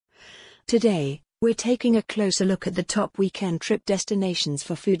Today, we're taking a closer look at the top weekend trip destinations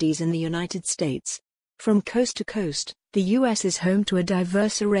for foodies in the United States. From coast to coast, the US is home to a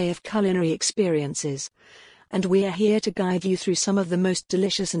diverse array of culinary experiences. And we are here to guide you through some of the most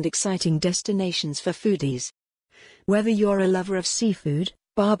delicious and exciting destinations for foodies. Whether you're a lover of seafood,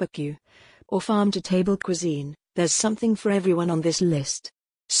 barbecue, or farm-to-table cuisine, there's something for everyone on this list.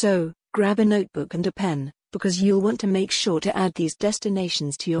 So, grab a notebook and a pen, because you'll want to make sure to add these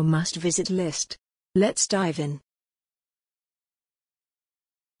destinations to your must-visit list. Let's dive in.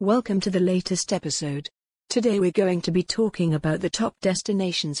 Welcome to the latest episode. Today we're going to be talking about the top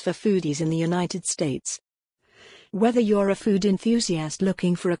destinations for foodies in the United States. Whether you're a food enthusiast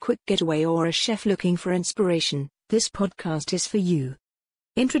looking for a quick getaway or a chef looking for inspiration, this podcast is for you.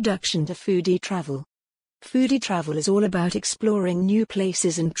 Introduction to foodie travel. Foodie travel is all about exploring new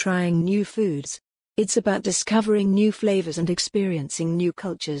places and trying new foods. It's about discovering new flavors and experiencing new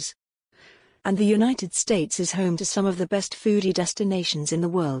cultures. And the United States is home to some of the best foodie destinations in the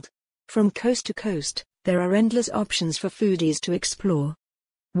world. From coast to coast, there are endless options for foodies to explore.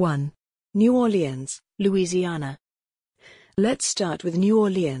 1. New Orleans, Louisiana. Let's start with New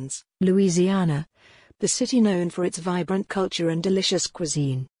Orleans, Louisiana, the city known for its vibrant culture and delicious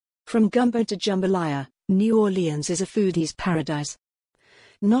cuisine. From gumbo to jambalaya, New Orleans is a foodie's paradise.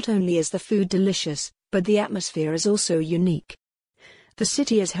 Not only is the food delicious, but the atmosphere is also unique. The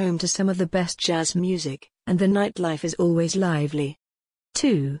city is home to some of the best jazz music, and the nightlife is always lively.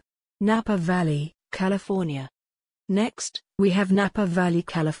 2. Napa Valley, California. Next, we have Napa Valley,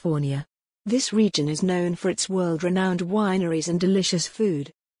 California. This region is known for its world-renowned wineries and delicious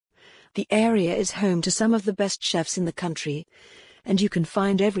food. The area is home to some of the best chefs in the country, and you can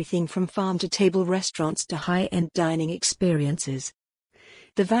find everything from farm-to-table restaurants to high-end dining experiences.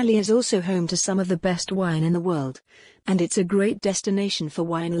 The valley is also home to some of the best wine in the world, and it's a great destination for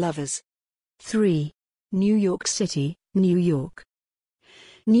wine lovers. 3. New York City, New York.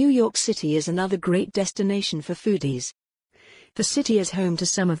 New York City is another great destination for foodies. The city is home to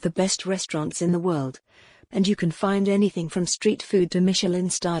some of the best restaurants in the world, and you can find anything from street food to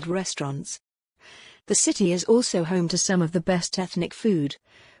Michelin-starred restaurants. The city is also home to some of the best ethnic food,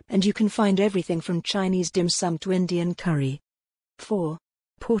 and you can find everything from Chinese dim sum to Indian curry. 4.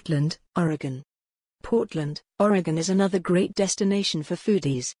 Portland, Oregon. Portland, Oregon is another great destination for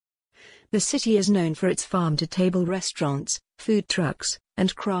foodies. The city is known for its farm-to-table restaurants, food trucks,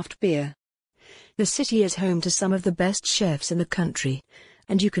 and craft beer. The city is home to some of the best chefs in the country,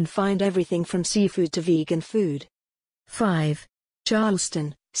 and you can find everything from seafood to vegan food. 5.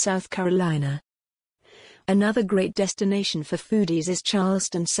 Charleston, South Carolina. Another great destination for foodies is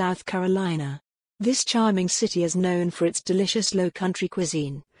Charleston, South Carolina. This charming city is known for its delicious low-country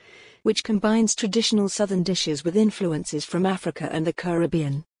cuisine, which combines traditional southern dishes with influences from Africa and the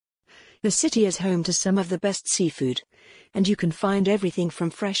Caribbean. The city is home to some of the best seafood, and you can find everything from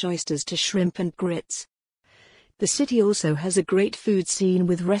fresh oysters to shrimp and grits. The city also has a great food scene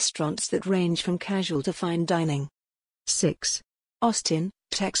with restaurants that range from casual to fine dining. 6. Austin,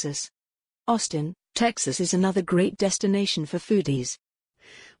 Texas. Austin, Texas is another great destination for foodies.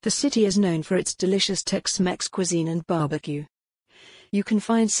 The city is known for its delicious Tex-Mex cuisine and barbecue. You can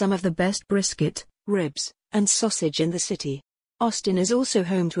find some of the best brisket, ribs, and sausage in the city. Austin is also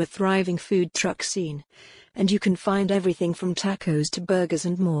home to a thriving food truck scene, and you can find everything from tacos to burgers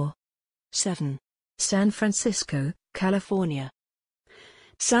and more. 7. San Francisco, California.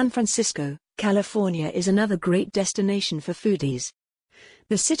 San Francisco, California is another great destination for foodies.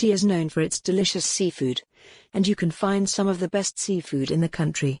 The city is known for its delicious seafood, and you can find some of the best seafood in the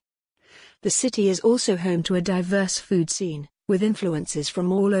country. The city is also home to a diverse food scene, with influences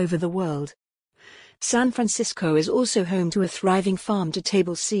from all over the world. San Francisco is also home to a thriving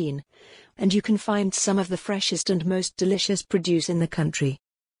farm-to-table scene, and you can find some of the freshest and most delicious produce in the country.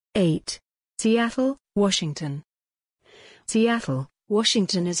 8. Seattle, Washington. Seattle,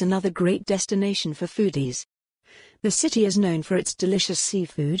 Washington is another great destination for foodies. The city is known for its delicious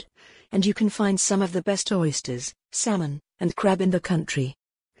seafood, and you can find some of the best oysters, salmon, and crab in the country.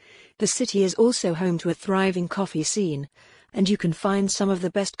 The city is also home to a thriving coffee scene, and you can find some of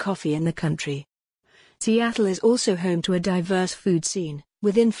the best coffee in the country. Seattle is also home to a diverse food scene,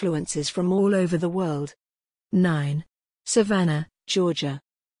 with influences from all over the world. 9. Savannah, Georgia.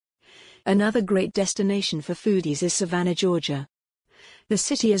 Another great destination for foodies is Savannah, Georgia. The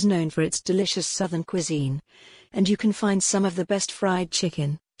city is known for its delicious southern cuisine, and you can find some of the best fried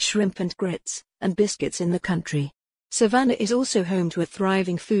chicken, shrimp and grits, and biscuits in the country. Savannah is also home to a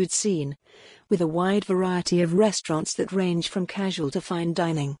thriving food scene, with a wide variety of restaurants that range from casual to fine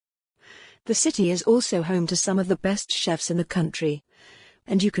dining. The city is also home to some of the best chefs in the country,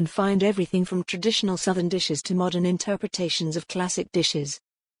 and you can find everything from traditional Southern dishes to modern interpretations of classic dishes.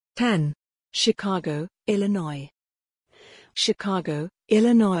 10. Chicago, Illinois. Chicago,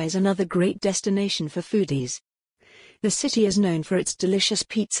 Illinois is another great destination for foodies. The city is known for its delicious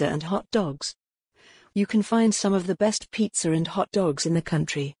pizza and hot dogs. You can find some of the best pizza and hot dogs in the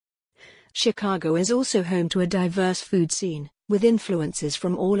country. Chicago is also home to a diverse food scene, with influences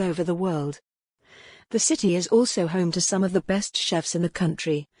from all over the world. The city is also home to some of the best chefs in the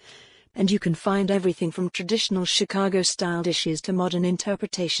country, and you can find everything from traditional Chicago-style dishes to modern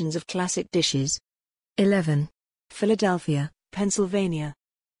interpretations of classic dishes. 11. Philadelphia, Pennsylvania.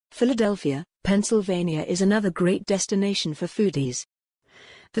 Philadelphia, Pennsylvania is another great destination for foodies.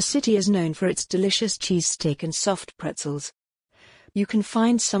 The city is known for its delicious cheesesteak and soft pretzels. You can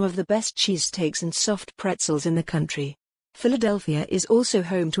find some of the best cheesesteaks and soft pretzels in the country. Philadelphia is also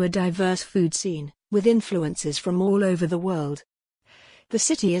home to a diverse food scene, with influences from all over the world. The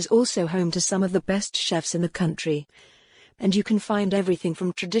city is also home to some of the best chefs in the country, and you can find everything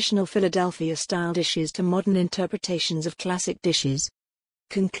from traditional Philadelphia-style dishes to modern interpretations of classic dishes.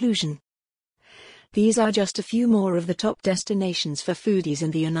 Conclusion. These are just a few more of the top destinations for foodies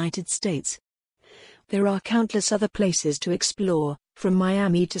in the United States. There are countless other places to explore, from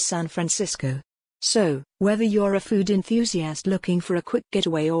Miami to San Francisco. So, whether you're a food enthusiast looking for a quick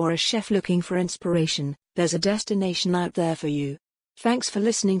getaway or a chef looking for inspiration, there's a destination out there for you. Thanks for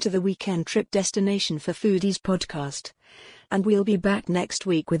listening to the Weekend Trip Destination for Foodies podcast. And we'll be back next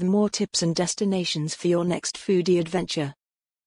week with more tips and destinations for your next foodie adventure.